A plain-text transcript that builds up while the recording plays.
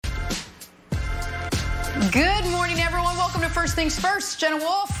Good morning, everyone. Welcome to First Things First. Jenna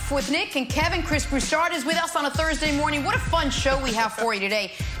Wolf with Nick and Kevin. Chris Broussard is with us on a Thursday morning. What a fun show we have for you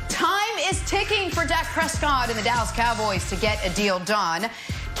today. Time is ticking for Dak Prescott and the Dallas Cowboys to get a deal done.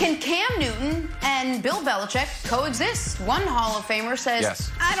 Can Cam Newton and Bill Belichick coexist? One Hall of Famer says,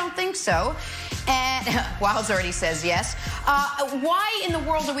 yes. I don't think so. And Wilds already says yes. Why in the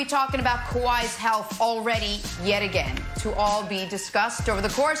world are we talking about Kawhi's health already yet again? To all be discussed over the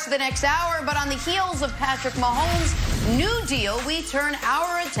course of the next hour. But on the heels of Patrick Mahomes' new deal, we turn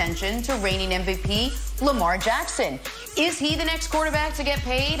our attention to reigning MVP Lamar Jackson. Is he the next quarterback to get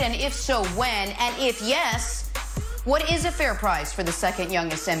paid? And if so, when? And if yes, what is a fair price for the second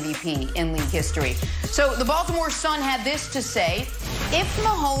youngest MVP in league history? So the Baltimore Sun had this to say: if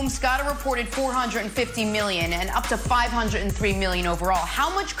Mahomes got a reported $450 million and up to $503 million overall,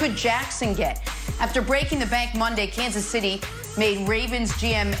 how much could Jackson get? After breaking the bank Monday, Kansas City made Ravens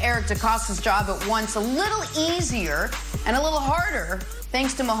GM Eric DeCosta's job at once a little easier and a little harder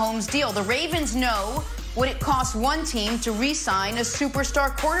thanks to Mahomes' deal. The Ravens know what it costs one team to re-sign a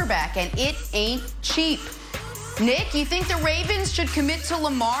superstar quarterback, and it ain't cheap. Nick, you think the Ravens should commit to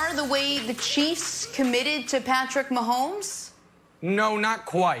Lamar the way the Chiefs committed to Patrick Mahomes? No, not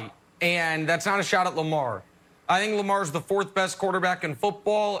quite. And that's not a shot at Lamar. I think Lamar's the fourth best quarterback in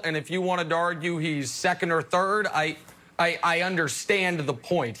football, and if you wanted to argue he's second or third, I understand the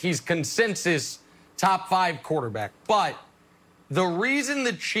point. He's consensus top 5 quarterback. But the reason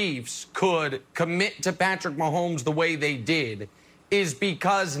the Chiefs could commit to Patrick Mahomes the way they did is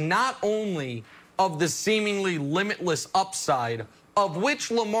because not only of the seemingly limitless upside of which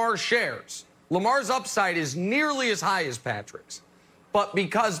Lamar shares. Lamar's upside is nearly as high as Patrick's. But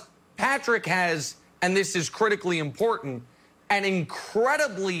because Patrick has, and this is critically important, an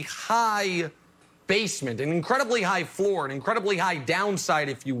incredibly high basement, an incredibly high floor, an incredibly high downside,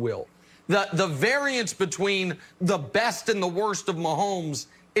 if you will. The variance between the best and the worst of Mahomes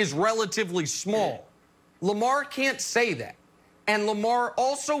is relatively small. Lamar can't say that. And Lamar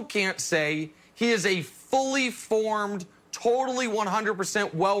also can't say he is a fully formed, totally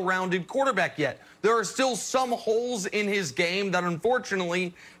 100% well-rounded quarterback yet. There are still some holes in his game that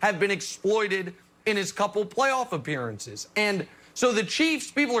unfortunately have been exploited in his couple playoff appearances. And so the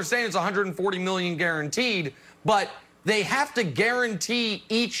Chiefs, people are saying it's $140 million guaranteed, but they have to guarantee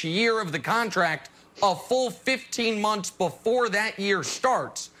each year of the contract a full 15 months before that year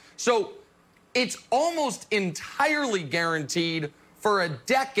starts. So it's almost entirely guaranteed for a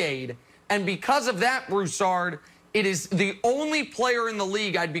decade. And because of that, Broussard, it is the only player in the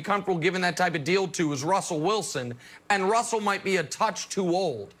league I'd be comfortable giving that type of deal to is Russell Wilson, and Russell might be a touch too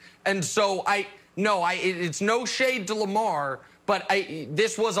old. And so it's no shade to Lamar, but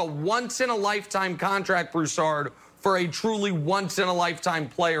this was a once-in-a-lifetime contract, Broussard, for a truly once-in-a-lifetime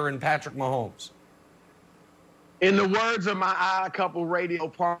player in Patrick Mahomes. In the words of my Odd Couple radio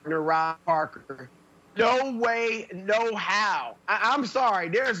partner, Rob Parker, no way, no how. I'm sorry.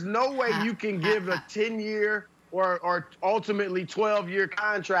 There's no way you can give a 10-year or ultimately 12-year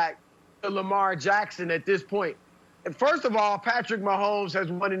contract to Lamar Jackson at this point. And first of all, Patrick Mahomes has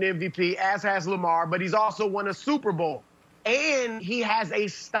won an MVP, as has Lamar, but he's also won a Super Bowl. And he has a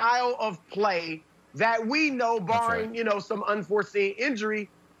style of play that we know, barring, some unforeseen injury,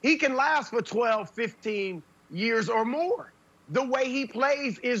 he can last for 12, 15 years or more. The way he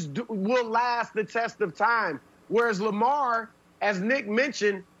plays will last the test of time. Whereas Lamar, as Nick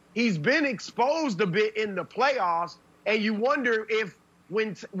mentioned, he's been exposed a bit in the playoffs, and you wonder if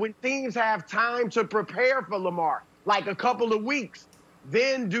when teams have time to prepare for Lamar, like a couple of weeks,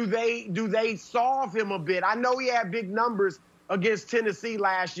 then do they solve him a bit? I know he had big numbers against Tennessee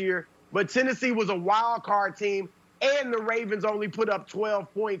last year, but Tennessee was a wild card team, and the Ravens only put up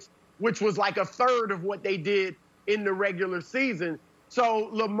 12 points, which was like a third of what they did in the regular season. So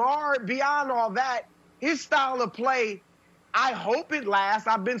Lamar, beyond all that, his style of play, I hope it lasts.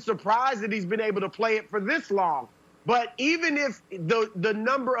 I've been surprised that he's been able to play it for this long. But even if the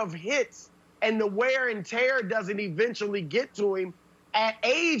number of hits and the wear and tear doesn't eventually get to him,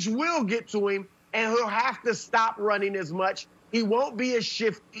 age will get to him, and he'll have to stop running as much. He won't be as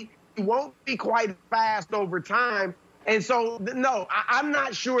shifty. He won't be quite fast over time. And so, no, I'm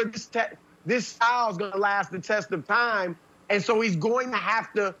not sure this style is going to last the test of time. And so he's going to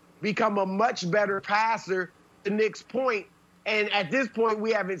have to become a much better passer, to Nick's point. And at this point,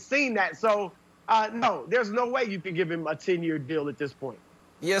 we haven't seen that. So, no, there's no way you can give him a 10-year deal at this point.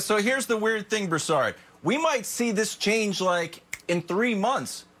 Yeah, so here's the weird thing, Broussard. We might see this change, like, in 3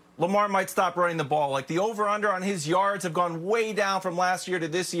 months. Lamar might stop running the ball. Like, the over-under on his yards have gone way down from last year to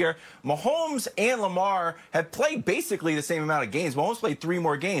this year. Mahomes and Lamar have played basically the same amount of games. Mahomes played 3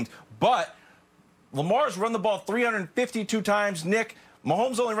 more games. But Lamar's run the ball 352 times. Nick,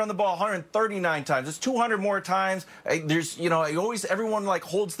 Mahomes only run the ball 139 times. It's 200 more times. There's, everyone like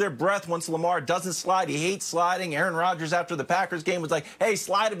holds their breath once Lamar doesn't slide. He hates sliding. Aaron Rodgers after the Packers game was like, hey,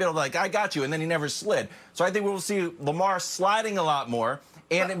 slide a bit. I'm like, I got you. And then he never slid. So I think we'll see Lamar sliding a lot more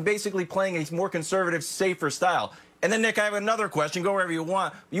and basically playing a more conservative, safer style. And then, Nick, I have another question. Go wherever you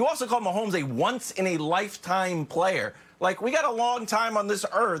want. You also call Mahomes a once-in-a-lifetime player. Like, we got a long time on this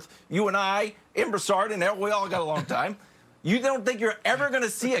earth. You and I, and Broussard, and we all got a long time. You don't think you're ever going to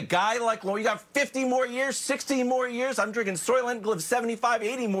see a guy like, well, you got 50 more years, 16 more years. I'm drinking Soylent, live 75,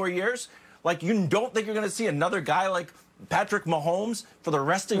 80 more years. Like, you don't think you're going to see another guy like Patrick Mahomes for the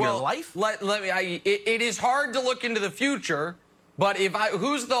rest of your life? It is hard to look into the future, but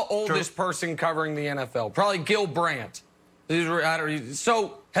who's the oldest person covering the NFL? Probably Gil Brandt.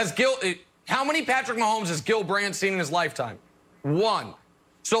 So how many Patrick Mahomes has Gil Brandt seen in his lifetime? One.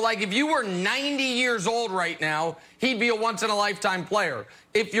 So, like, if you were 90 years old right now, he'd be a once-in-a-lifetime player.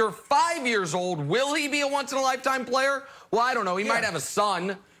 If you're 5 years old, will he be a once-in-a-lifetime player? Well, I don't know. He might have a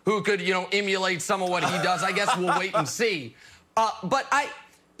son who could, emulate some of what he does. I guess we'll wait and see. But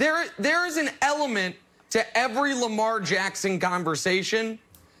there is an element to every Lamar Jackson conversation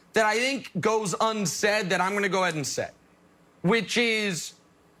that I think goes unsaid that I'm going to go ahead and say, which is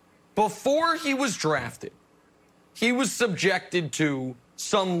before he was drafted, he was subjected to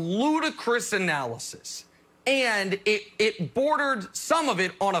some ludicrous analysis, and it bordered some of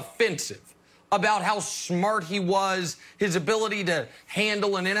it on offensive about how smart he was, his ability to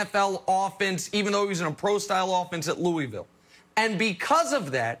handle an NFL offense, even though he was in a pro-style offense at Louisville. And because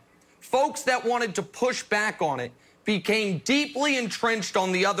of that, folks that wanted to push back on it became deeply entrenched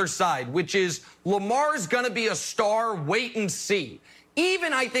on the other side, which is Lamar's going to be a star, wait and see.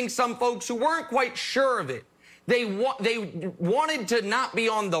 Even, I think, some folks who weren't quite sure of it, they wanted to not be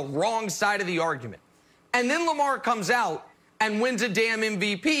on the wrong side of the argument. And then Lamar comes out and wins a damn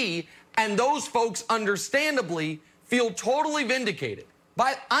MVP, and those folks understandably feel totally vindicated.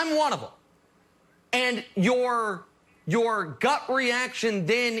 But I'm one of them. And your gut reaction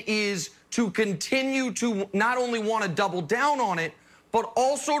then is to continue to not only want to double down on it, but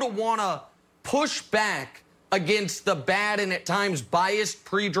also to want to push back against the bad and at times biased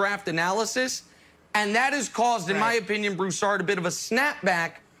pre-draft analysis. And that has caused, in my opinion, Broussard, a bit of a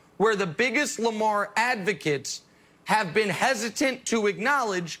snapback where the biggest Lamar advocates have been hesitant to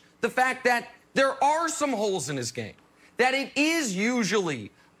acknowledge the fact that there are some holes in his game, that it is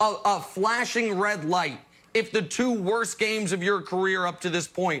usually a flashing red light if the two worst games of your career up to this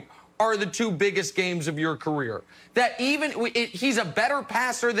point are the two biggest games of your career. That he's a better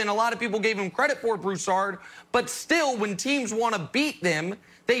passer than a lot of people gave him credit for, Broussard, but still, when teams want to beat them,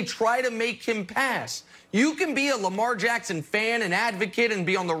 they try to make him pass. You can be a Lamar Jackson fan and advocate and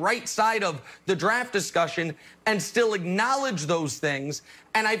be on the right side of the draft discussion and still acknowledge those things.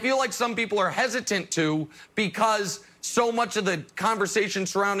 And I feel like some people are hesitant to because so much of the conversation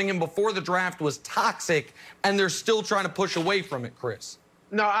surrounding him before the draft was toxic, and they're still trying to push away from it, Chris.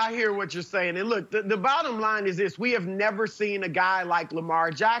 No, I hear what you're saying. And look, the bottom line is this. We have never seen a guy like Lamar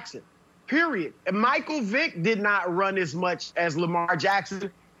Jackson, period. And Michael Vick did not run as much as Lamar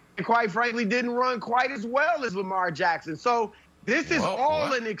Jackson, and quite frankly, didn't run quite as well as Lamar Jackson. So this is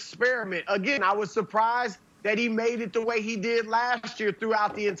all an experiment. Again, I was surprised that he made it the way he did last year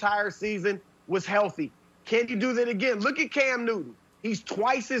throughout the entire season, was healthy. Can he do that again? Look at Cam Newton. He's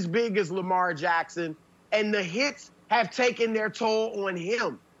twice as big as Lamar Jackson, and the hits have taken their toll on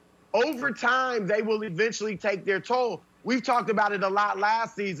him. Over time, they will eventually take their toll. We've talked about it a lot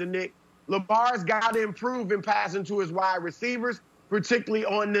last season, Nick. Lamar's got to improve in passing to his wide receivers, particularly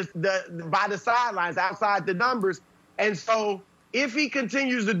on by the sidelines, outside the numbers. And so if he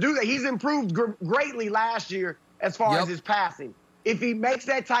continues to do that, he's improved greatly last year as far as his passing. If he makes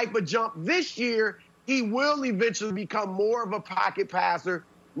that type of jump this year, he will eventually become more of a pocket passer,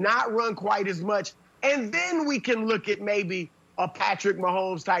 not run quite as much. And then we can look at maybe a Patrick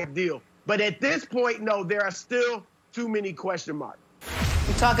Mahomes type deal. But at this point, no, there are still too many question marks.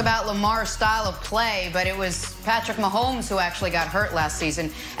 We talk about Lamar's style of play, but it was Patrick Mahomes who actually got hurt last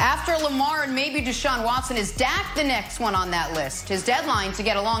season. After Lamar and maybe Deshaun Watson, is Dak the next one on that list? His deadline to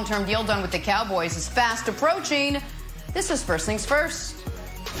get a long-term deal done with the Cowboys is fast approaching. This is First Things First.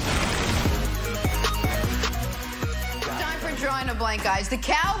 Drawing a blank, guys. The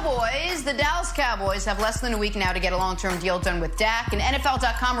Dallas Cowboys, have less than a week now to get a long-term deal done with Dak. And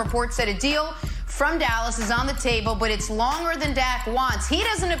NFL.com reports that a deal from Dallas is on the table, but it's longer than Dak wants. He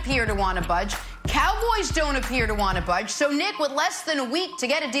doesn't appear to want to budge. Cowboys don't appear to want to budge. So, Nick, with less than a week to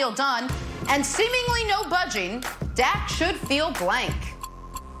get a deal done and seemingly no budging, Dak should feel blank.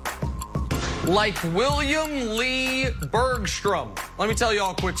 like William Lee Bergstrom. Let me tell you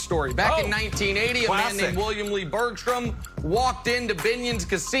all a quick story. Back in 1980, a man named William Lee Bergstrom walked into Binion's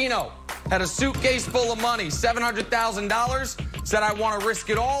Casino, had a suitcase full of money, $700,000, said, I want to risk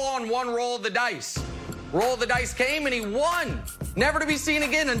it all on one roll of the dice. Roll of the dice came, and he won. Never to be seen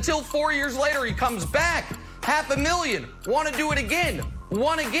again until 4 years later. He comes back, $500,000, want to do it again,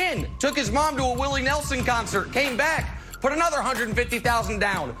 won again. Took his mom to a Willie Nelson concert, came back, put another $150,000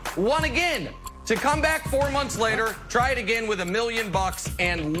 down, won again. To come back 4 months later, try it again with $1 million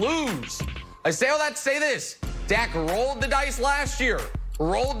and lose. I say all that to say this. Dak rolled the dice last year,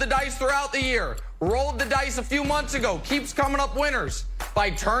 rolled the dice throughout the year, rolled the dice a few months ago, keeps coming up winners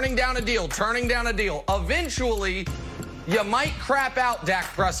by turning down a deal. Eventually, you might crap out, Dak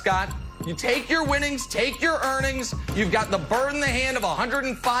Prescott. You take your winnings, take your earnings. You've got the bird in the hand of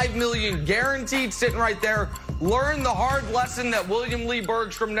 $105 million guaranteed sitting right there. Learn the hard lesson that William Lee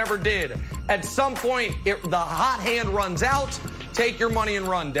Bergstrom never did. At some point, the hot hand runs out. Take your money and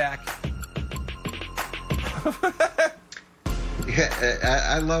run, Dak. Yeah,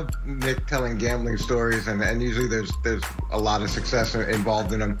 I love Nick telling gambling stories, and usually there's a lot of success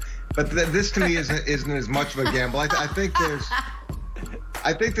involved in them. But this to me isn't as much of a gamble. I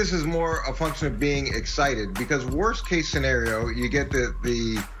think this is more a function of being excited, because worst case scenario, you get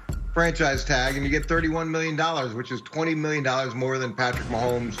the franchise tag and you get $31 million, which is $20 million more than Patrick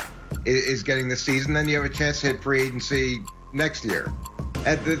Mahomes is getting this season. Then you have a chance to hit free agency next year.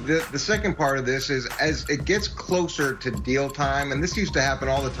 And the second part of this is, as it gets closer to deal time, and this used to happen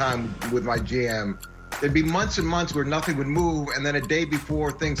all the time with my GM, there'd be months and months where nothing would move, and then a day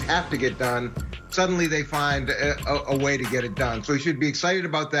before things have to get done, suddenly they find a way to get it done. So he should be excited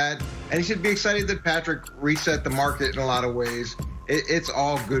about that, and he should be excited that Patrick reset the market in a lot of ways. It's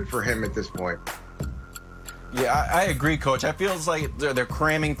all good for him at this point. Yeah, I agree, Coach. I feel like they're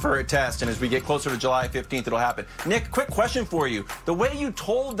cramming for a test, and as we get closer to July 15th, it'll happen. Nick, quick question for you. The way you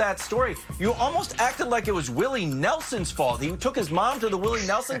told that story, you almost acted like it was Willie Nelson's fault. He took his mom to the Willie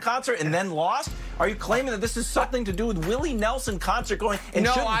Nelson concert and then lost? Are you claiming that this is something to do with Willie Nelson concert going? And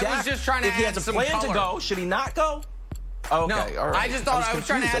no, I was just trying to if he has a plan to go, should he not go? Okay, no, all right. I just thought I was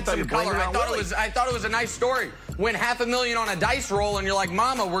trying to add some color. I thought it was a nice story. Win $500,000 on a dice roll, and you're like,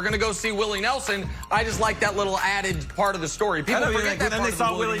 Mama, we're going to go see Willie Nelson. I just like that little added part of the story. People forget that then part they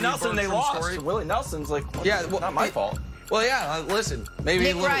saw of Willie Nelson and they lost. Story. Willie Nelson's like, yeah, well, not my fault. Well, yeah, listen, maybe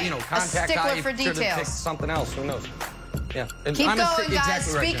Nick a little, Wright, contact guy for should have details. picked something else. Who knows? Yeah. Keep going, guys.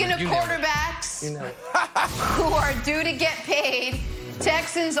 Exactly Speaking right, of quarterbacks who are due to get paid,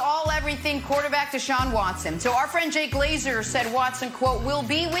 Texans all-everything quarterback Deshaun Watson. So our friend Jay Glazer said Watson, quote, will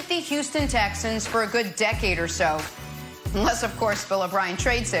be with the Houston Texans for a good decade or so. Unless, of course, Bill O'Brien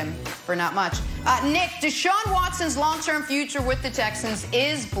trades him for not much. Nick, Deshaun Watson's long-term future with the Texans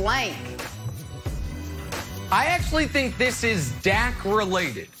is blank. I actually think this is Dak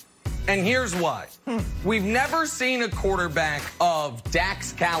related. And here's why. We've never seen a quarterback of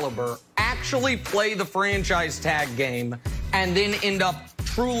Dak's caliber actually play the franchise tag game and then end up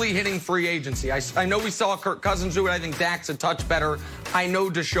truly hitting free agency. I know we saw Kirk Cousins do it. I think Dak's a touch better. I know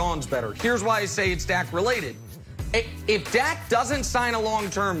Deshaun's better. Here's why I say it's Dak related. If Dak doesn't sign a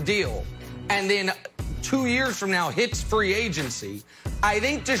long-term deal and then 2 years from now hits free agency, I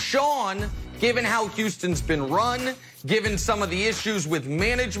think Deshaun, given how Houston's been run, given some of the issues with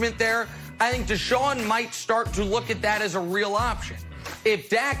management there, I think Deshaun might start to look at that as a real option. If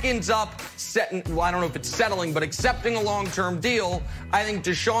Dak ends up I don't know if it's settling, but accepting a long-term deal, I think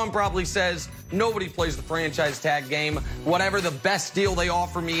Deshaun probably says, nobody plays the franchise tag game. Whatever the best deal they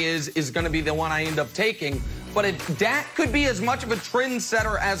offer me is going to be the one I end up taking. But if Dak could be as much of a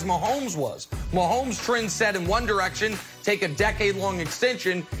trendsetter as Mahomes was. Mahomes trend set in one direction, take a decade-long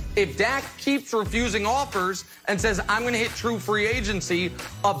extension. If Dak keeps refusing offers and says, I'm going to hit true free agency,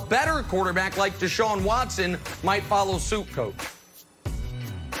 a better quarterback like Deshaun Watson might follow suit, Coach.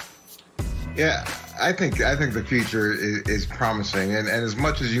 Yeah, I think the future is promising. And as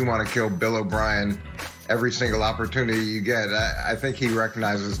much as you want to kill Bill O'Brien every single opportunity you get, I think he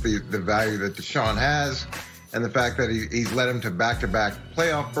recognizes the value that Deshaun has. And the fact that he's led him to back-to-back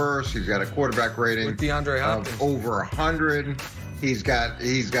playoff bursts. He's got a quarterback rating with DeAndre Hopkins of over 100. He's got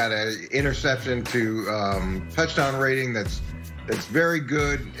an interception to touchdown rating that's very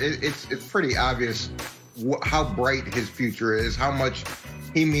good. It's pretty obvious how bright his future is, how much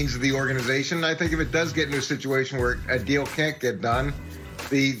he means to the organization. I think if it does get into a situation where a deal can't get done,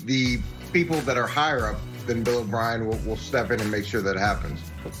 the people that are higher up than Bill O'Brien will step in and make sure that happens.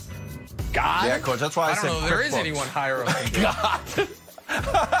 God? Yeah, Coach, that's why I said don't know there is anyone higher up than God.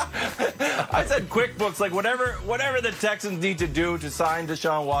 I said QuickBooks, like whatever the Texans need to do to sign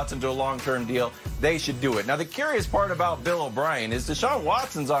Deshaun Watson to a long-term deal, they should do it. Now, the curious part about Bill O'Brien is Deshaun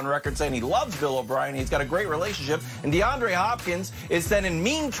Watson's on record saying he loves Bill O'Brien. He's got a great relationship. And DeAndre Hopkins is sending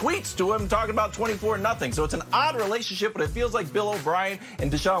mean tweets to him talking about 24-0. So it's an odd relationship, but it feels like Bill O'Brien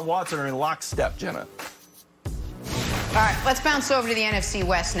and Deshaun Watson are in lockstep, Jenna. All right, let's bounce over to the NFC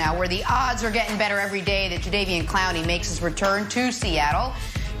West now, where the odds are getting better every day that Jadeveon Clowney makes his return to Seattle.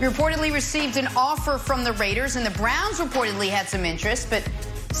 He reportedly received an offer from the Raiders, and the Browns reportedly had some interest, but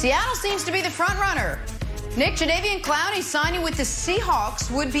Seattle seems to be the front runner. Nick, Jadeveon Clowney signing with the Seahawks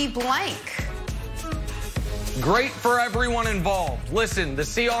would be blank. Great for everyone involved. Listen, the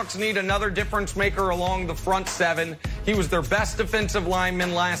Seahawks need another difference maker along the front seven. He was their best defensive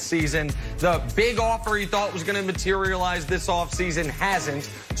lineman last season. The big offer he thought was going to materialize this offseason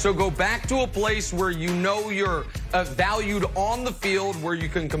hasn't. So go back to a place where you know you're valued on the field, where you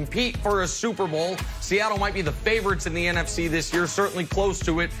can compete for a Super Bowl. Seattle might be the favorites in the NFC this year, certainly close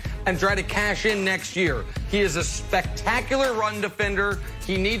to it, and try to cash in next year. He is a spectacular run defender.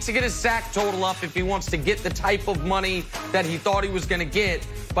 He needs to get his sack total up if he wants to get the type of money that he thought he was going to get.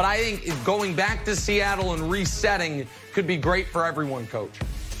 But I think going back to Seattle and resetting could be great for everyone, Coach.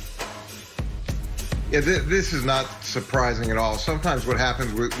 Yeah, this is not surprising at all. Sometimes what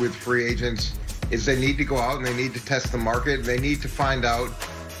happens with free agents is they need to go out and they need to test the market. They need to find out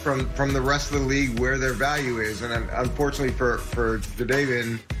from the rest of the league where their value is. And unfortunately for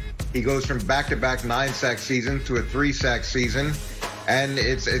Jadeveon, he goes from back-to-back 9-sack seasons to a 3-sack season. And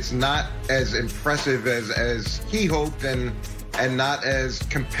it's not as impressive as he hoped and not as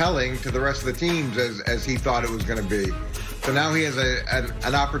compelling to the rest of the teams as he thought it was going to be. So now he has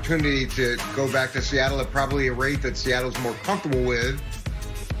an opportunity to go back to Seattle at probably a rate that Seattle's more comfortable with,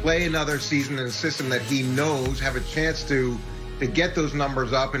 play another season in a system that he knows, have a chance to get those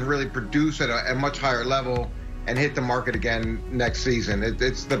numbers up and really produce at a much higher level and hit the market again next season.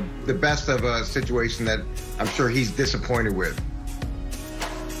 It's the best of a situation that I'm sure he's disappointed with.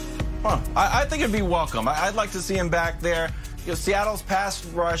 I think it'd be welcome. I'd like to see him back there. You know, Seattle's pass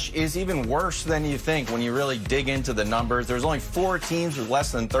rush is even worse than you think when you really dig into the numbers. There's only 4 teams with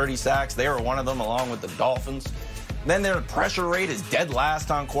less than 30 sacks. They were one of them, along with the Dolphins. Then their pressure rate is dead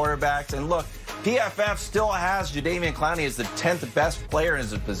last on quarterbacks. And look, PFF still has Jadeveon Clowney as the 10th best player in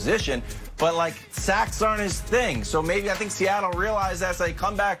his position, but like sacks aren't his thing. So maybe I think Seattle realized as they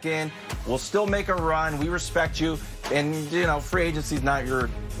come back in, we'll still make a run. We respect you, and you know, free agency's not your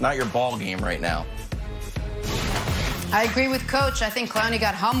ball game right now. I agree with Coach. I think Clowney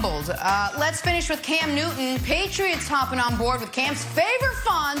got humbled. Let's finish with Cam Newton. Patriots hopping on board with Cam's favorite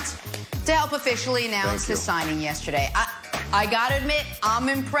font to help officially announce his signing yesterday. I got to admit, I'm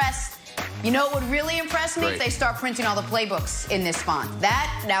impressed. You know what would really impress me? If they start printing all the playbooks in this font.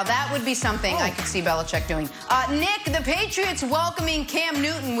 That would be something I could see Belichick doing. Nick, the Patriots welcoming Cam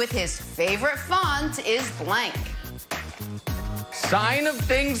Newton with his favorite font is blank. Sign of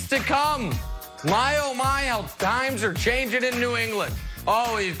things to come. My, oh my, how times are changing in New England.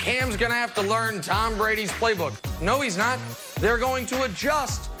 Oh, Cam's going to have to learn Tom Brady's playbook. No, he's not. They're going to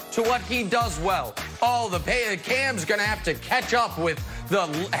adjust to what he does well. Oh, Cam's going to have to catch up with the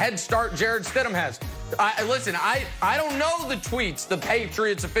head start Jared Stidham has. Listen, I don't know the tweets the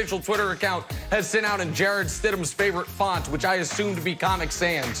Patriots official Twitter account has sent out in Jared Stidham's favorite font, which I assume to be Comic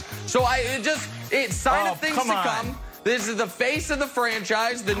Sans. So it's sign of things to come. This is the face of the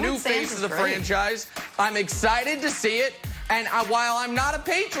franchise, the new face of the franchise. I'm excited to see it. And while I'm not a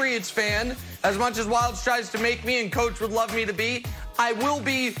Patriots fan, as much as Wilds tries to make me and Coach would love me to be, I will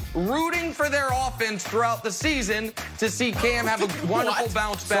be rooting for their offense throughout the season to see Cam have a wonderful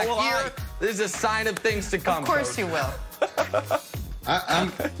bounce back here. This is a sign of things to come. Of course you will.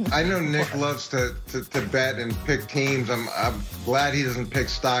 I know Nick loves to bet and pick teams. I'm glad he doesn't pick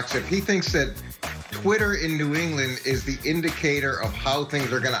stocks. If he thinks that Twitter in New England is the indicator of how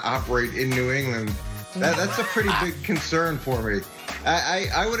things are going to operate in New England, that's a pretty big concern for me.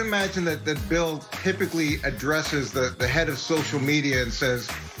 I would imagine that Bill typically addresses the head of social media and says,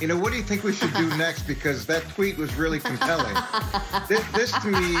 you know, what do you think we should do next? Because that tweet was really compelling. This to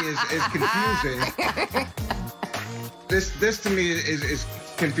me is confusing. This to me is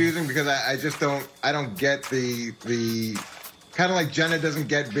confusing because I just don't get the kind of like Jenna doesn't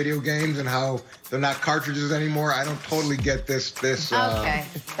get video games and how they're not cartridges anymore. I don't totally get this. Okay,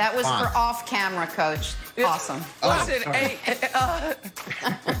 that was for off camera, Coach. Awesome. Listen,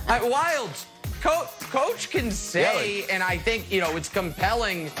 Wilds, Coach can say, and I think, you know, it's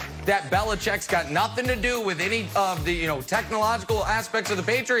compelling that Belichick's got nothing to do with any of the, you know, technological aspects of the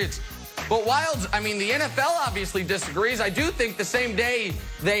Patriots. But Wilds, I mean, the NFL obviously disagrees. I do think the same day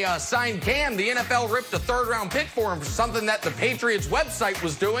they signed Cam, the NFL ripped a third-round pick for him for something that the Patriots website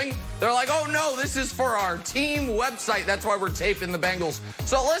was doing. They're like, oh, no, this is for our team website. That's why we're taping the Bengals.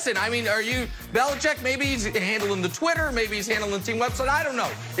 So, listen, I mean, are you Belichick? Maybe he's handling the Twitter. Maybe he's handling the team website. I don't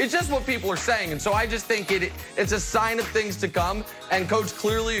know. It's just what people are saying. And so I just think it's a sign of things to come. And Coach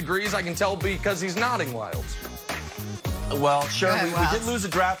clearly agrees. I can tell because he's nodding, Wilds. Well, sure, we did lose a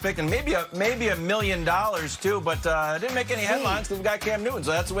draft pick and maybe $1 million too, but it didn't make any headlines because we got Cam Newton,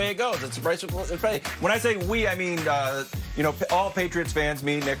 so that's the way it goes. It's a price. When I say we, I mean all Patriots fans,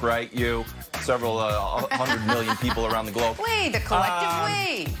 me, Nick Wright, you, several 100 million people around the globe. We, the collective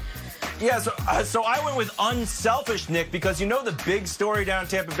we. Yeah, so I went with unselfish, Nick, because you know the big story down in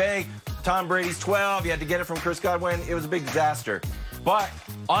Tampa Bay. Tom Brady's 12. You had to get it from Chris Godwin. It was a big disaster. But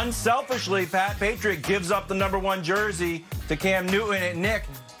unselfishly, Pat Patrick gives up the #1 jersey to Cam Newton. And Nick,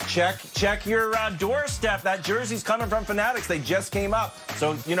 check your doorstep. That jersey's coming from Fanatics. They just came up.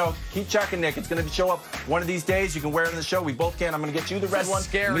 So, keep checking, Nick. It's going to show up one of these days. You can wear it in the show. We both can. I'm going to get you the red one.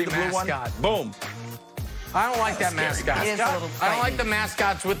 Scary the blue mascot. One. Boom. I don't like that mascot. It is a little I don't like the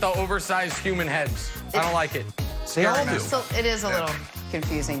mascots with the oversized human heads. I don't like it. They all do. It is a little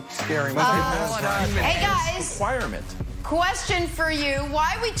confusing. Scary. Hey, guys. Requirement. Question for you.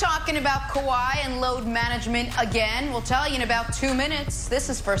 Why are we talking about Kawhi and load management again? We'll tell you in about 2 minutes. This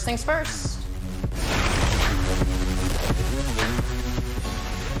is First Things First.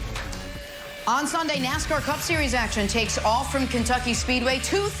 On Sunday, NASCAR Cup Series action takes off from Kentucky Speedway,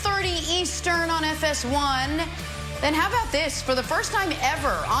 2:30 Eastern on FS1. Then how about this? For the first time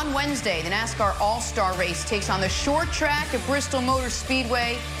ever on Wednesday, the NASCAR All-Star Race takes on the short track at Bristol Motor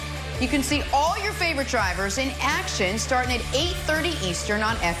Speedway. You can see all your favorite drivers in action starting at 8:30 Eastern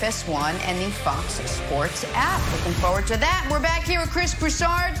on FS1 and the Fox Sports app. Looking forward to that. We're back here with Chris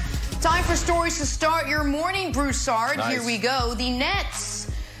Broussard. Time for stories to start your morning, Broussard. Nice. Here we go. The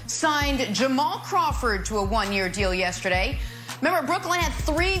Nets signed Jamal Crawford to a one-year deal yesterday. Remember, Brooklyn had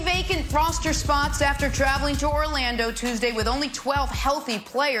 3 vacant roster spots after traveling to Orlando Tuesday with only 12 healthy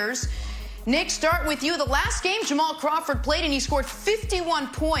players. Nick, start with you. The last game Jamal Crawford played and he scored 51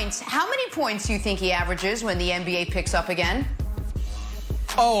 points. How many points do you think he averages when the NBA picks up again?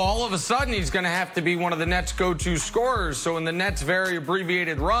 Oh, all of a sudden he's going to have to be one of the Nets' go-to scorers. So in the Nets' very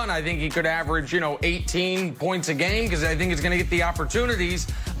abbreviated run, I think he could average, 18 points a game because I think he's going to get the opportunities.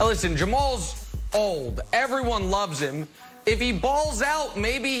 Listen, Jamal's old. Everyone loves him. If he balls out,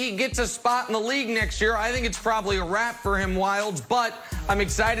 maybe he gets a spot in the league next year. I think it's probably a wrap for him, Wilds, but I'm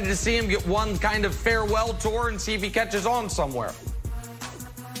excited to see him get one kind of farewell tour and see if he catches on somewhere.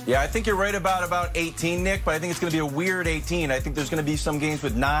 Yeah, I think you're right about 18, Nick, but I think it's going to be a weird 18. I think there's going to be some games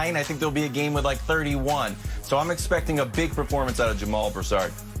with 9. I think there'll be a game with like 31. So I'm expecting a big performance out of Jamal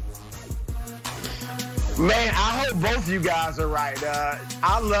Broussard. Man, I hope both you guys are right.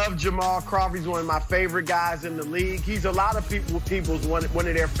 I love Jamal Crawford. He's one of my favorite guys in the league. He's a lot of people's one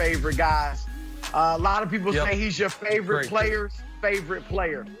of their favorite guys. A lot of people say he's your favorite player's favorite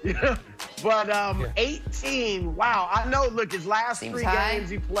player. But 18, wow. I know, look, his last 3 games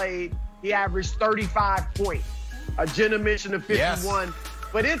he played, he averaged 35 points. Jenna mentioned the 51. Yes.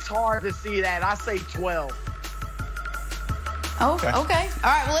 But it's hard to see that. I say 12. Oh, okay. All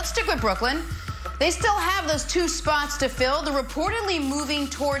right, well, let's stick with Brooklyn. They still have those 2 spots to fill. They're reportedly moving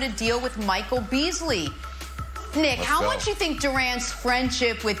toward a deal with Michael Beasley. Nick, how much do you think Durant's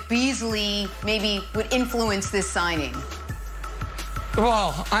friendship with Beasley maybe would influence this signing?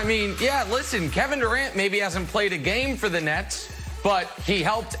 Well, I mean, yeah, listen, Kevin Durant maybe hasn't played a game for the Nets, but he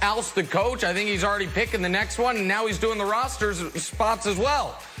helped oust the coach. I think he's already picking the next one, and now he's doing the roster spots as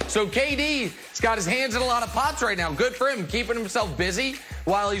well. So KD's got his hands in a lot of pots right now. Good for him, keeping himself busy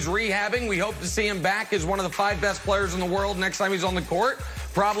while he's rehabbing. We hope to see him back as one of the 5 best players in the world next time he's on the court.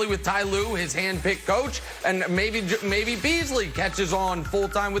 Probably with Ty Lue, his hand-picked coach, and maybe Beasley catches on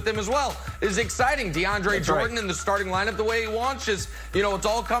full-time with him as well. It's exciting. DeAndre Jordan in the starting lineup the way he wants. Just, it's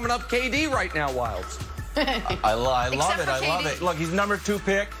all coming up KD right now, Wilds. I love it. I love it. Look, he's number 2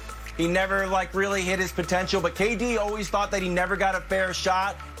 pick. He never, really hit his potential, but KD always thought that he never got a fair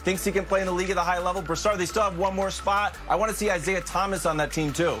shot. Thinks he can play in the league at a high level. Broussard, they still have one more spot. I want to see Isaiah Thomas on that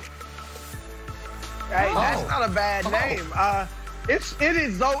team, too. Hey, that's not a bad name. It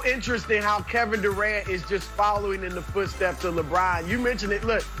is so interesting how Kevin Durant is just following in the footsteps of LeBron. You mentioned it.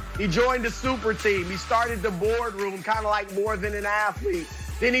 Look, he joined the super team. He started the boardroom kind of like more than an athlete.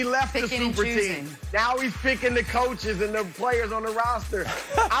 Then he left the super team. Now he's picking the coaches and the players on the roster.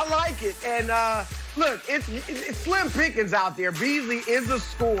 I like it. And look, it's slim pickings out there. Beasley is a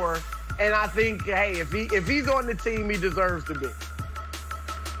scorer, and I think, hey, if he's on the team, he deserves to be.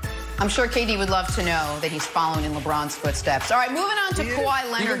 I'm sure KD would love to know that he's following in LeBron's footsteps. All right, moving on to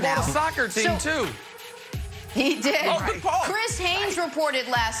Kawhi Leonard he now. bought a soccer team, too. He did. Oh, good call. Chris Haynes reported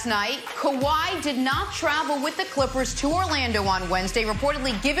last night Kawhi did not travel with the Clippers to Orlando on Wednesday,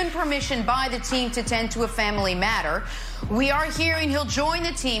 reportedly given permission by the team to tend to a family matter. We are hearing he'll join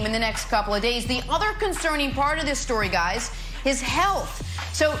the team in the next couple of days. The other concerning part of this story, guys, his health.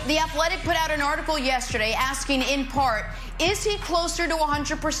 So The Athletic put out an article yesterday asking, in part, is he closer to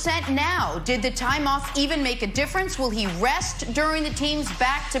 100% now? Did the time off even make a difference? Will he rest during the team's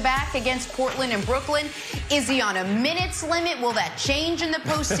back-to-back against Portland and Brooklyn? Is he on a minutes limit? Will that change in the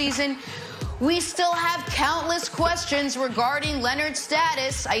postseason? We still have countless questions regarding Leonard's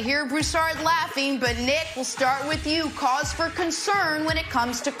status. I hear Broussard laughing, but Nick, we'll start with you. Cause for concern when it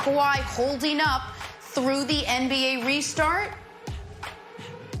comes to Kawhi holding up through the NBA restart?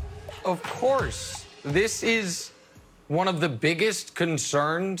 Of course. This is one of the biggest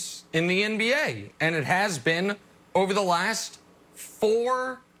concerns in the NBA, and it has been over the last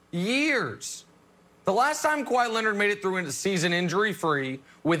 4 years. The last time Kawhi Leonard made it through into season injury-free,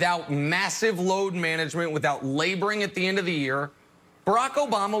 without massive load management, without laboring at the end of the year, Barack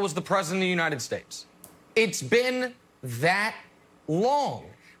Obama was the president of the United States. It's been that long.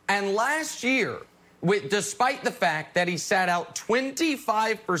 And last year, despite the fact that he sat out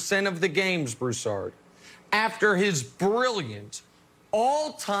 25% of the games, Broussard, after his brilliant,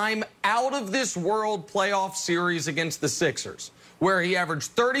 all-time, out-of-this-world playoff series against the Sixers, where he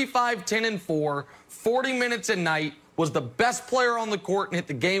averaged 35, 10, and 4, 40 minutes a night, was the best player on the court, and hit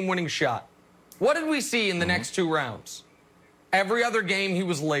the game-winning shot. What did we see in the next 2 rounds? Every other game, he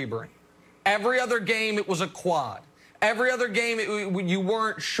was laboring. Every other game, it was a quad. Every other game, you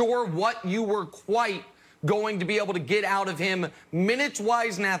weren't sure what you were quite going to be able to get out of him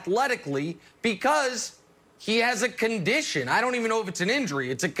minutes-wise and athletically, because he has a condition. I don't even know if it's an injury.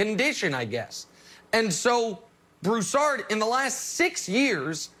 It's a condition, I guess. And so Broussard, in the last 6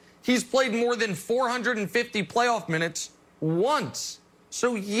 years, he's played more than 450 playoff minutes once.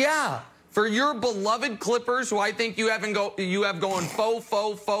 So, yeah, for your beloved Clippers, who I think you have going faux,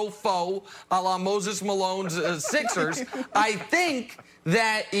 a la Moses Malone's Sixers, I think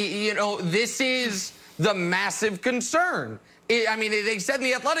that, this is the massive concern. I mean, they said in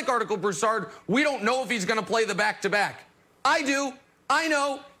the Athletic article, Broussard, we don't know if he's going to play the back-to-back. I do. I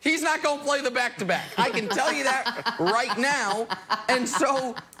know. He's not going to play the back-to-back. I can tell you that right now. And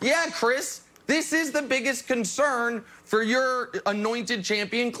so, yeah, Chris, this is the biggest concern for your anointed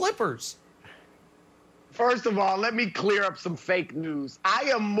champion Clippers. First of all, let me clear up some fake news. I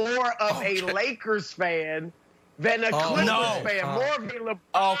am more of a Lakers fan than a Clippers fan. More of a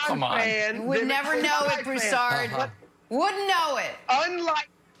LeBron fan. You would never know it, Broussard. Wouldn't know it. Unlike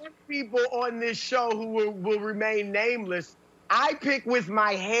some people on this show who will remain nameless, I pick with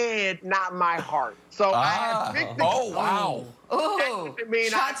my head, not my heart. So I have picked the wow. Oh,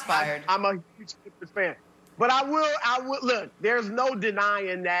 shots fired. I'm a huge Clippers fan. But I will look, there's no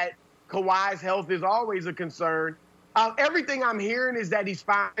denying that Kawhi's health is always a concern. Everything I'm hearing is that he's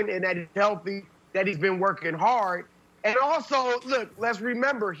fine and that he's healthy, that he's been working hard. And also, look, let's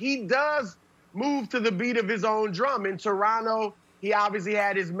remember, he does move to the beat of his own drum. In Toronto, he obviously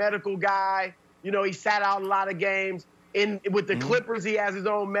had his medical guy. He sat out a lot of games. With the Clippers, he has his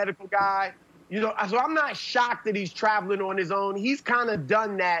own medical guy. So I'm not shocked that he's traveling on his own. He's kind of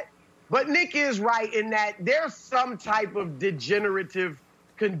done that. But Nick is right in that there's some type of degenerative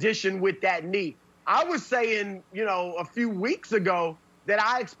condition with that knee. I was saying, a few weeks ago that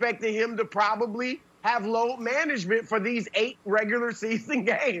I expected him to probably have load management for these 8 regular season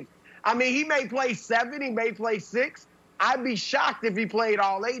games. I mean, he may play 7, he may play 6. I'd be shocked if he played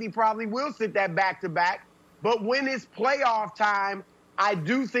all 8. He probably will sit that back-to-back. But when it's playoff time, I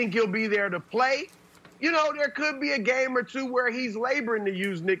do think he'll be there to play. There could be a game or two where he's laboring, to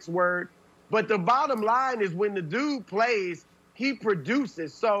use Nick's word. But the bottom line is when the dude plays, he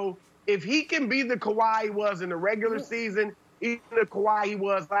produces. So if he can be the Kawhi he was in the regular season, even the Kawhi he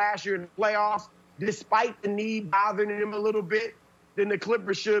was last year in the playoffs, despite the knee bothering him a little bit, then the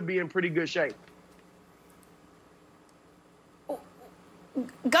Clippers should be in pretty good shape.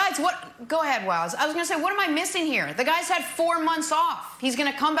 Guys, go ahead, Wiles. I was going to say, what am I missing here? The guy's had 4 months off. He's going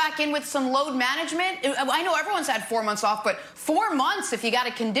to come back in with some load management. I know everyone's had 4 months off, but 4 months, if you got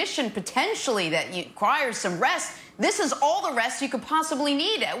a condition potentially that requires some rest, this is all the rest you could possibly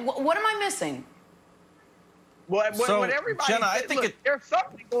need. What am I missing? What everybody Jenna, said, I think there's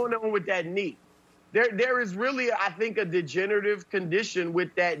something going on with that knee. There is really, I think, a degenerative condition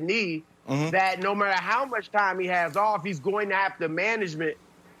with that knee that no matter how much time he has off, he's going to have to manage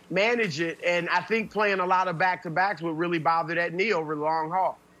it. And I think playing a lot of back-to-backs would really bother that knee over the long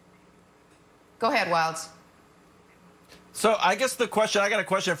haul. Go ahead, Wilds. So I guess I got a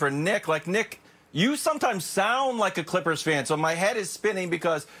question for Nick. Like, Nick, you sometimes sound like a Clippers fan, so my head is spinning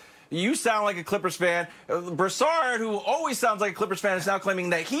because you sound like a Clippers fan. Broussard, who always sounds like a Clippers fan, is now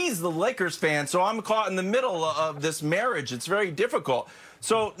claiming that he's the Lakers fan, so I'm caught in the middle of this marriage. It's very difficult.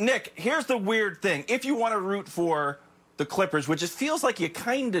 So, Nick, here's the weird thing. If you want to root for the Clippers, which it feels like you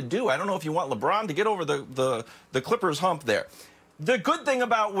kind of do, I don't know if you want LeBron to get over the Clippers hump there. The good thing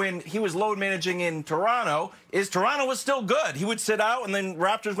about when he was load managing in Toronto is Toronto was still good. He would sit out, and then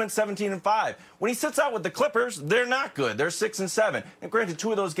Raptors went 17-5. When he sits out with the Clippers, they're not good. They're 6-7. And granted,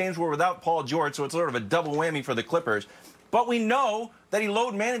 2 of those games were without Paul George, so it's sort of a double whammy for the Clippers. But we know that he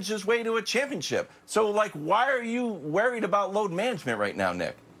load managed his way to a championship. So, like, why are you worried about load management right now,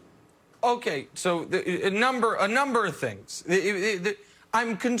 Nick? Okay, so a number of things.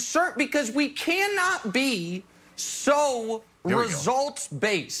 I'm concerned because we cannot be so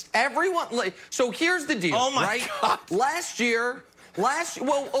results-based. Everyone, so here's the deal, right? God. Last year,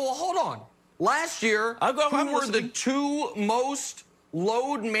 hold on. Last year, who were the 2 most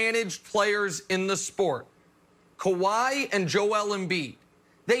load-managed players in the sport? Kawhi and Joel Embiid.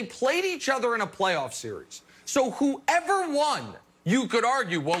 They played each other in a playoff series. So whoever won, you could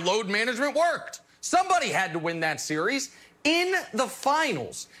argue, well, load management worked. Somebody had to win that series. In the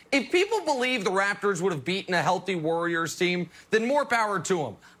finals, if people believe the Raptors would have beaten a healthy Warriors team, then more power to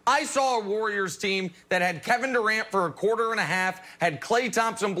them. I saw a Warriors team that had Kevin Durant for a quarter and a half, had Klay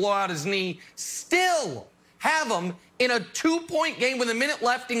Thompson blow out his knee, still have them in a 2-point game with a minute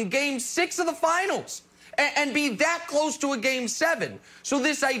left in Game 6 of the finals and be that close to a Game 7. So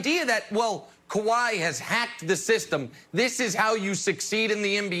this idea that, well, Kawhi has hacked the system. This is how you succeed in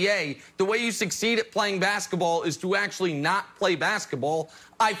the NBA. The way you succeed at playing basketball is to actually not play basketball.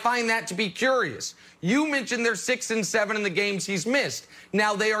 I find that to be curious. You mentioned they're 6-7 in the games he's missed.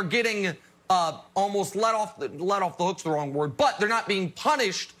 Now they are getting almost let off the hook's the wrong word, but they're not being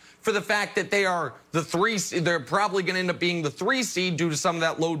punished for the fact that they are the 3 seed. They're probably going to end up being the 3 seed due to some of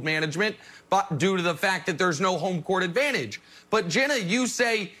that load management, but due to the fact that there's no home court advantage. But Jenna, you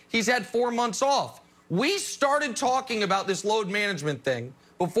say he's had 4 months off. We started talking about this load management thing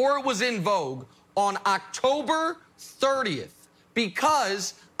before it was in vogue on October 30th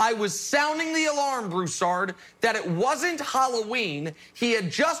because I was sounding the alarm, Broussard, that it wasn't Halloween. He had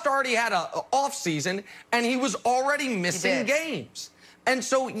just already had an off season, and he was already missing games. And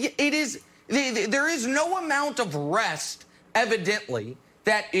so there is no amount of rest, evidently,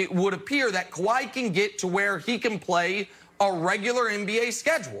 that it would appear that Kawhi can get to where he can play a regular NBA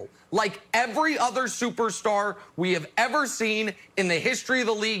schedule, like every other superstar we have ever seen in the history of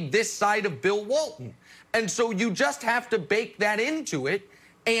the league this side of Bill Walton. And so you just have to bake that into it,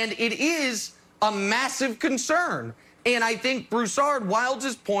 and it is a massive concern. And I think Broussard,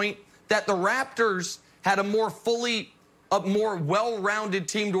 Wilds' point that the Raptors had a more well-rounded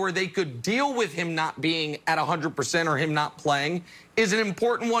team to where they could deal with him not being at 100% or him not playing is an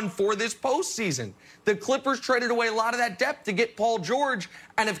important one for this postseason. The Clippers traded away a lot of that depth to get Paul George,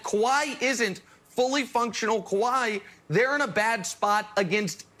 and if Kawhi isn't fully functional Kawhi, they're in a bad spot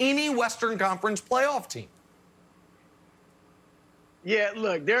against any Western Conference playoff team. Yeah,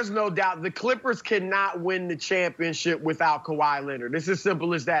 look, there's no doubt the Clippers cannot win the championship without Kawhi Leonard. It's as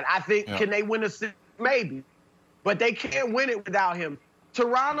simple as that. I think, can they win a series? Maybe. But they can't win it without him.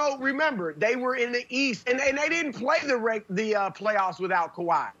 Toronto, remember, they were in the East, and they didn't play the playoffs without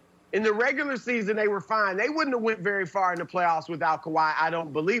Kawhi. In the regular season, they were fine. They wouldn't have went very far in the playoffs without Kawhi, I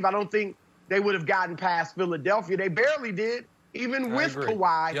don't believe. I don't think they would have gotten past Philadelphia. They barely did, even with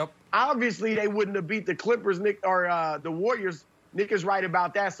Kawhi. Yep. Obviously, they wouldn't have beat the Clippers or the Warriors. Nick is right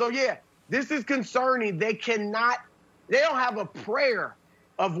about that. So, yeah, this is concerning. They don't have a prayer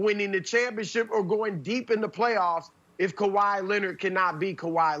of winning the championship or going deep in the playoffs if Kawhi Leonard cannot be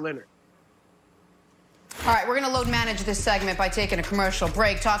Kawhi Leonard. All right, we're going to load manage this segment by taking a commercial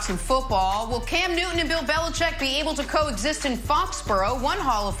break, talk some football. Will Cam Newton and Bill Belichick be able to coexist in Foxborough? One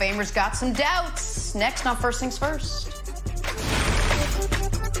Hall of Famer's got some doubts. Next on First Things First.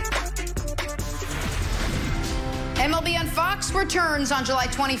 MLB on Fox returns on July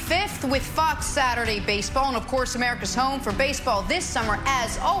 25th with Fox Saturday Baseball. And, of course, America's home for baseball this summer,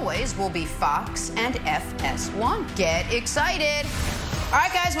 as always, will be Fox and FS1. Get excited. All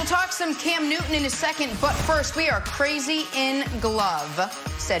right, guys, we'll talk some Cam Newton in a second. But first, we are crazy in glove,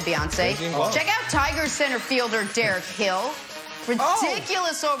 said Beyonce. Check out Tigers center fielder Derek Hill.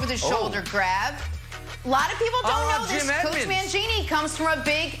 Ridiculous over-the-shoulder grab. A lot of people don't know this. Coach Mangini comes from a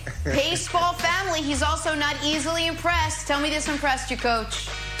big baseball family. He's also not easily impressed. Tell me this impressed you, Coach.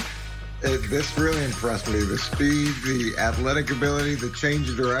 This really impressed me. The speed, the athletic ability, the change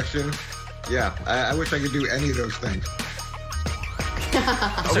of direction. Yeah, I wish I could do any of those things.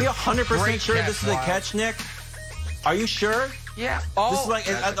 Are we 100% sure this is a catch, Nick? Are you sure? Yeah. This is like,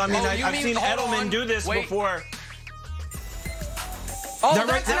 I've seen Edelman do this before. Oh,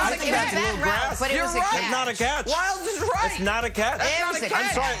 I think that's a little grass. But it was a catch. It's not a catch. Wild is right. It's not a catch. It was a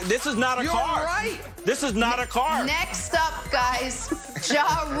catch. I'm sorry. This is not a car. Right. This is not a car. Next up, guys,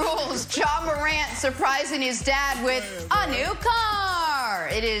 Ja rules. Ja Morant surprising his dad with a new car.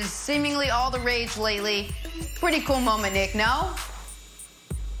 It is seemingly all the rage lately. Pretty cool moment, Nick, no?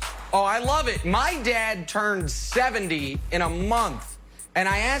 Oh, I love it. My dad turned 70 in a month, and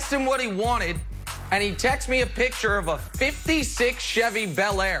I asked him what he wanted, and he texted me a picture of a 56 Chevy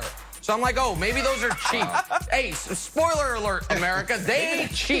Bel Air. So I'm like, oh, maybe those are cheap. Hey, spoiler alert, America, they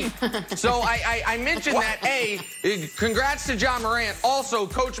ain't cheap. So I mentioned that, congrats to Ja Morant. Also,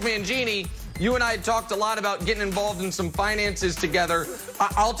 Coach Mangini, you and I had talked a lot about getting involved in some finances together.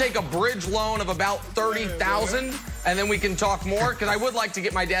 I'll take a bridge loan of about $30,000, and then we can talk more, because I would like to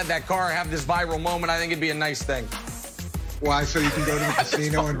get my dad that car, have this viral moment. I think it'd be a nice thing. Why? So you can go to the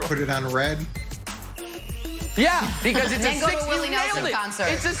casino and put it on red? Yeah, because it's Then go to a Willie Nelson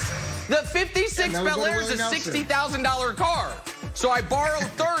concert. The 56 Bel Air is a $60,000 car. So I borrowed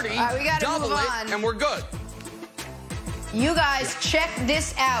 30, we gotta double move it, on. and we're good. You guys, check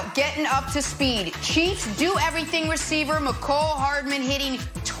this out. Getting up to speed. Chiefs do everything receiver McCole Hardman hitting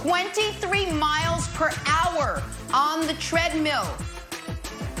 23 miles per hour on the treadmill.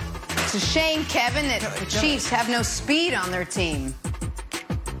 It's a shame, Kevin, that the Chiefs have no speed on their team.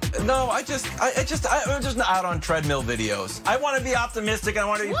 No, I'm just not out on treadmill videos. I want to be optimistic. I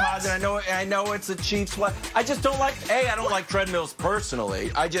want to be positive. I know it's a Chiefs play. I just don't like. I don't like treadmills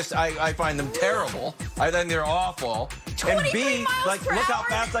personally. I find them terrible. I think they're awful. 23 and B, miles like per look hour? how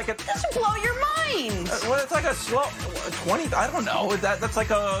fast I can. Doesn't blow your mind. Well, it's like a slow 20. I don't know. That's like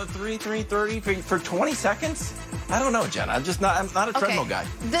a 330 for 20 seconds. I don't know, Jen. I'm not a treadmill guy.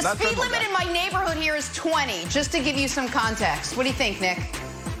 The speed limit in my neighborhood here is 20. Just to give you some context. What do you think, Nick?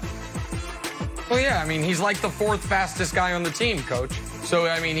 Well, yeah, I mean, he's like the fourth fastest guy on the team, Coach. So,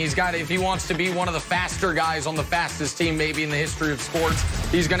 I mean, if he wants to be one of the faster guys on the fastest team maybe in the history of sports,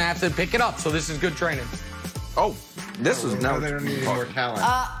 he's going to have to pick it up. So this is good training. Oh, this is now. They don't need any more talent.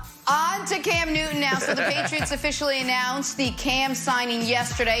 On to Cam Newton now. So the Patriots officially announced the Cam signing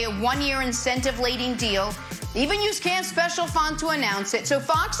yesterday, a one-year incentive-laden deal. They even used Cam's special font to announce it. So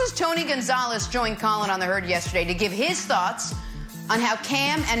Fox's Tony Gonzalez joined Colin on the Herd yesterday to give his thoughts on how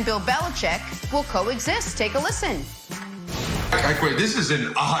Cam and Bill Belichick will coexist. Take a listen. This is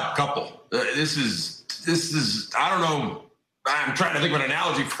an odd couple. This is I don't know. I'm trying to think of an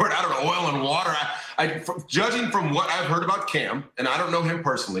analogy for it. I don't know, oil and water. Judging from what I've heard about Cam, and I don't know him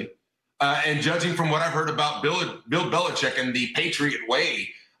personally, and judging from what I've heard about Bill Belichick and the Patriot way,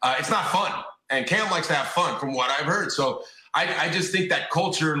 it's not fun. And Cam likes to have fun from what I've heard. So I just think that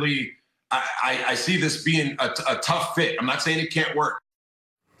culturally, I see this being a tough fit. I'm not saying it can't work.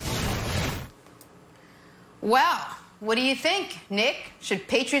 Well, what do you think, Nick? Should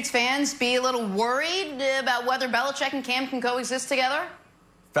Patriots fans be a little worried about whether Belichick and Cam can coexist together?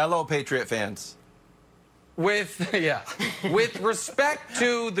 Fellow Patriot fans. With respect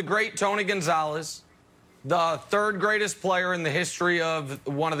to the great Tony Gonzalez, the third greatest player in the history of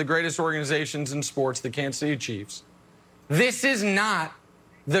one of the greatest organizations in sports, the Kansas City Chiefs, this is not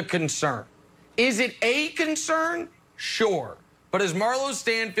the concern. Is it a concern? Sure. But as Marlo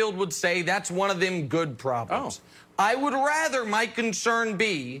Stanfield would say, that's one of them good problems. I would rather my concern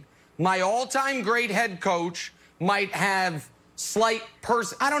be my all-time great head coach might have slight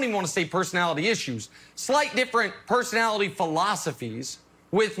I don't even want to say personality issues, slight different personality philosophies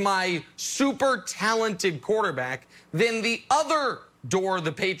with my super talented quarterback than the other door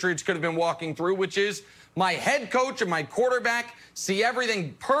the Patriots could have been walking through, which is my head coach and my quarterback see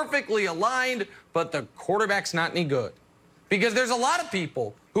everything perfectly aligned, but the quarterback's not any good. Because there's a lot of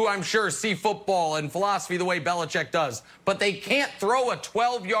people who I'm sure see football and philosophy the way Belichick does, but they can't throw a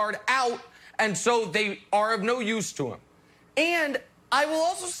 12-yard out, and so they are of no use to him. And I will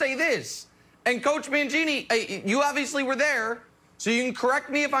also say this, and Coach Mangini, you obviously were there, so you can correct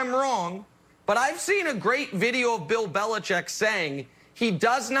me if I'm wrong, but I've seen a great video of Bill Belichick saying he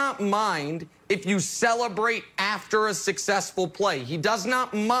does not mind if you celebrate after a successful play. He does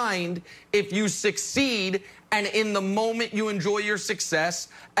not mind if you succeed and in the moment you enjoy your success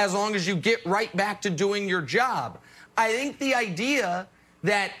as long as you get right back to doing your job. I think the idea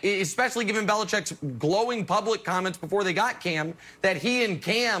that, especially given Belichick's glowing public comments before they got Cam, that he and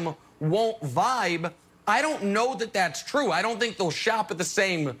Cam won't vibe, I don't know that that's true. I don't think they'll shop at the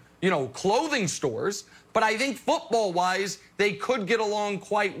same, clothing stores. But I think football-wise, they could get along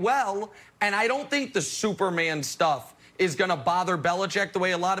quite well. And I don't think the Superman stuff is going to bother Belichick the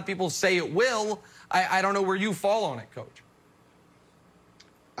way a lot of people say it will. I don't know where you fall on it, Coach.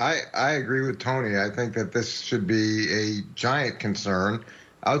 I agree with Tony. I think that this should be a giant concern.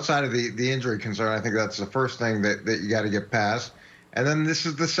 Outside of the injury concern, I think that's the first thing that you got to get past. And then this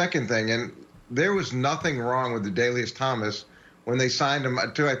is the second thing. And there was nothing wrong with Adalius Thomas when they signed him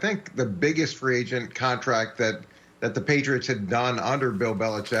to, I think, the biggest free agent contract that the Patriots had done under Bill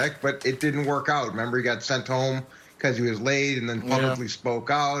Belichick, but it didn't work out. Remember, he got sent home because he was late and then publicly spoke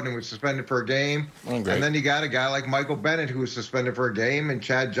out and was suspended for a game. And then you got a guy like Michael Bennett who was suspended for a game, and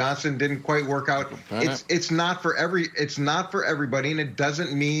Chad Johnson didn't quite work out. It's not for everybody, and it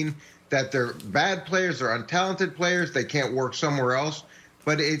doesn't mean that they're bad players, they're untalented players, they can't work somewhere else.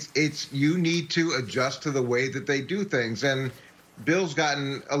 But it's you need to adjust to the way that they do things. And Bill's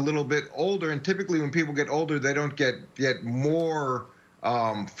gotten a little bit older, and typically when people get older, they don't get more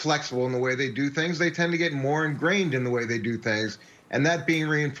flexible in the way they do things. They tend to get more ingrained in the way they do things. And that being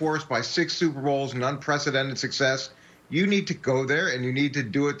reinforced by 6 Super Bowls and unprecedented success, you need to go there and you need to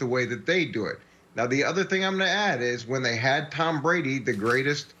do it the way that they do it. Now, the other thing I'm going to add is when they had Tom Brady, the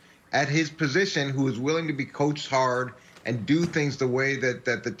greatest at his position, who was willing to be coached hard and do things the way that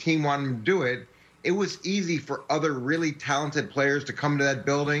the team wanted him to do it, it was easy for other really talented players to come to that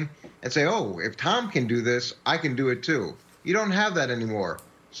building and say, oh, if Tom can do this, I can do it too. You don't have that anymore.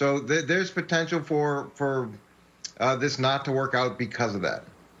 So there's potential for this not to work out because of that.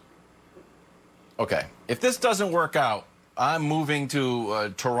 Okay. If this doesn't work out, I'm moving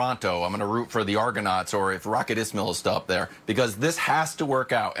to Toronto. I'm going to root for the Argonauts, or if Rocket Ismail is still up there, because this has to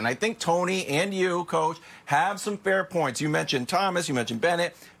work out. And I think Tony and you, Coach, have some fair points. You mentioned Thomas, you mentioned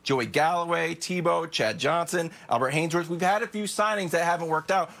Bennett, Joey Galloway, Tebow, Chad Johnson, Albert Haynesworth. We've had a few signings that haven't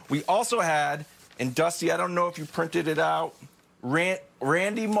worked out. We also had, and Dusty, I don't know if you printed it out,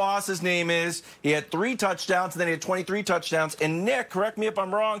 Randy Moss, his name is. He had 3 touchdowns, and then he had 23 touchdowns. And Nick, correct me if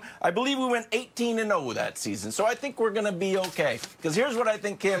I'm wrong, I believe we went 18-0 that season. So I think we're going to be okay. Because here's what I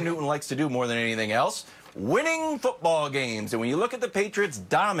think Cam Newton likes to do more than anything else: winning football games. And when you look at the Patriots'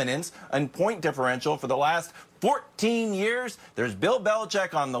 dominance and point differential for the last 14 years, there's Bill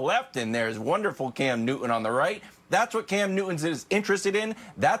Belichick on the left, and there's wonderful Cam Newton on the right. That's what Cam Newton is interested in.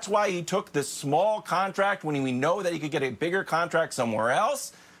 That's why he took this small contract when we know that he could get a bigger contract somewhere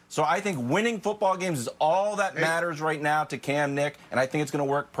else. So I think winning football games is all that matters right now to Cam, Nick, and I think it's going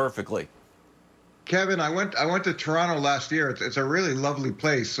to work perfectly. Kevin, I went to Toronto last year. It's a really lovely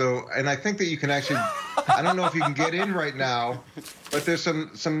place. So, and I think that you can actually, I don't know if you can get in right now, but there's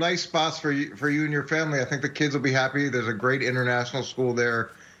some nice spots for you and your family. I think the kids will be happy. There's a great international school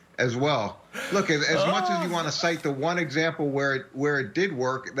there as well. Look, as much as you want to cite the one example where it did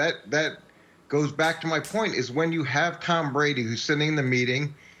work, that goes back to my point, is when you have Tom Brady who's sitting in the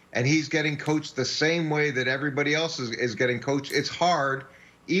meeting and he's getting coached the same way that everybody else is getting coached. It's hard,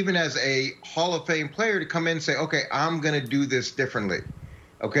 even as a Hall of Fame player, to come in and say, okay, I'm going to do this differently.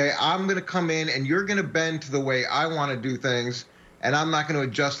 Okay, I'm going to come in and you're going to bend to the way I want to do things, and I'm not going to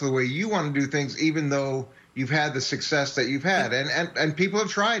adjust to the way you want to do things, even though you've had the success that you've had. And people have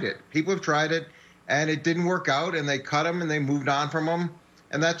tried it. People have tried it, and it didn't work out, and they cut him, and they moved on from him,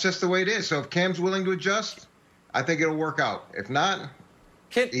 and that's just the way it is. So if Cam's willing to adjust, I think it'll work out. If not,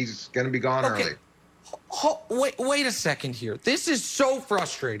 he's going to be gone early. Wait a second here. This is so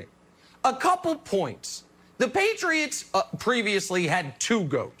frustrating. A couple points. The Patriots previously had 2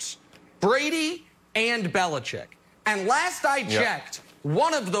 GOATs, Brady and Belichick. And last I checked,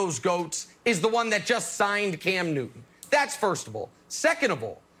 one of those GOATs is the one that just signed Cam Newton. That's first of all. Second of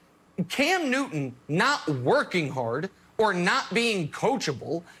all, Cam Newton not working hard or not being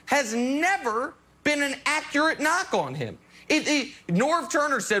coachable has never been an accurate knock on him. Norv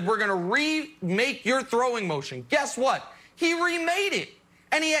Turner said, we're going to remake your throwing motion. Guess what? He remade it.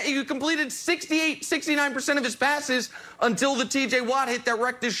 And he completed 69% of his passes until the T.J. Watt hit that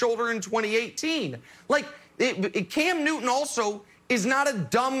wrecked his shoulder in 2018. Cam Newton also is not a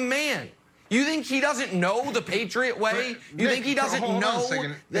dumb man. You think he doesn't know the Patriot way? You think he doesn't know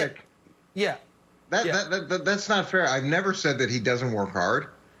that? Nick, yeah. That's not fair. I've never said that he doesn't work hard.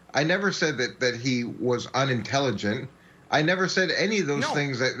 I never said that he was unintelligent. I never said any of those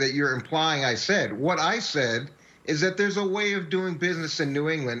things that you're implying I said. What I said is that there's a way of doing business in New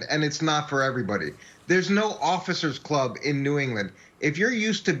England, and it's not for everybody. There's no officers club in New England. If you're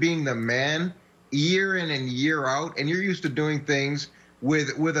used to being the man year in and year out, and you're used to doing things with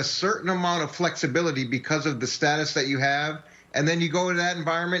a certain amount of flexibility because of the status that you have and then you go into that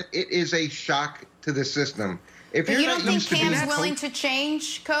environment, it is a shock to the system. If But you're you don't not think used to being Cam's willing to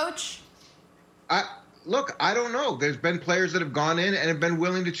change, Coach? Look, I don't know. There's been players that have gone in and have been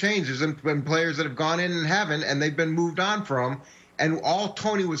willing to change. There's been players that have gone in and haven't, and they've been moved on from. And all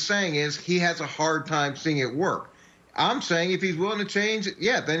Tony was saying is he has a hard time seeing it work. I'm saying if he's willing to change,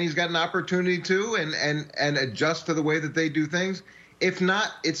 yeah, then he's got an opportunity to and adjust to the way that they do things. If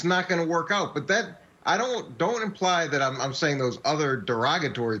not, it's not going to work out. But that I don't imply that I'm saying those other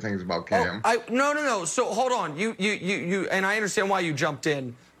derogatory things about Cam. No. So hold on. You and I understand why you jumped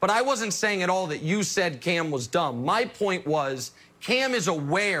in, but I wasn't saying at all that you said Cam was dumb. My point was Cam is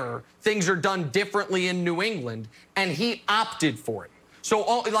aware things are done differently in New England, and he opted for it.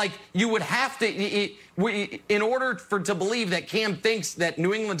 So, you would have to, in order to believe that Cam thinks that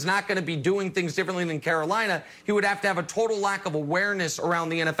New England's not going to be doing things differently than Carolina, he would have to have a total lack of awareness around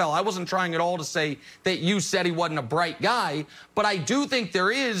the NFL. I wasn't trying at all to say that you said he wasn't a bright guy, but I do think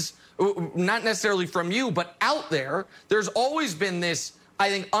there is, not necessarily from you, but out there, there's always been this, I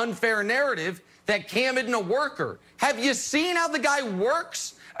think, unfair narrative that Cam isn't a worker. Have you seen how the guy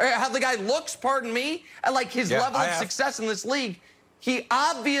works? Or how the guy looks, pardon me, at like his level of success in this league? He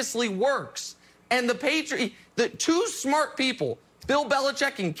obviously works. And the two smart people, Bill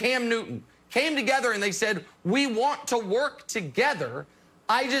Belichick and Cam Newton, came together and they said, we want to work together.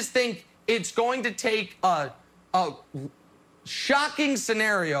 I just think it's going to take a shocking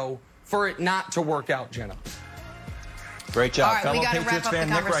scenario for it not to work out, Jenna. Great job. All right, Come we on, got to Patriots wrap up fan,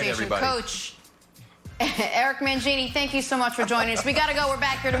 the Nick Wright, conversation. everybody. Coach Eric Mangini, thank you so much for joining us. We got to go. We're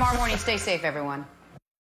back here tomorrow morning. Stay safe, everyone.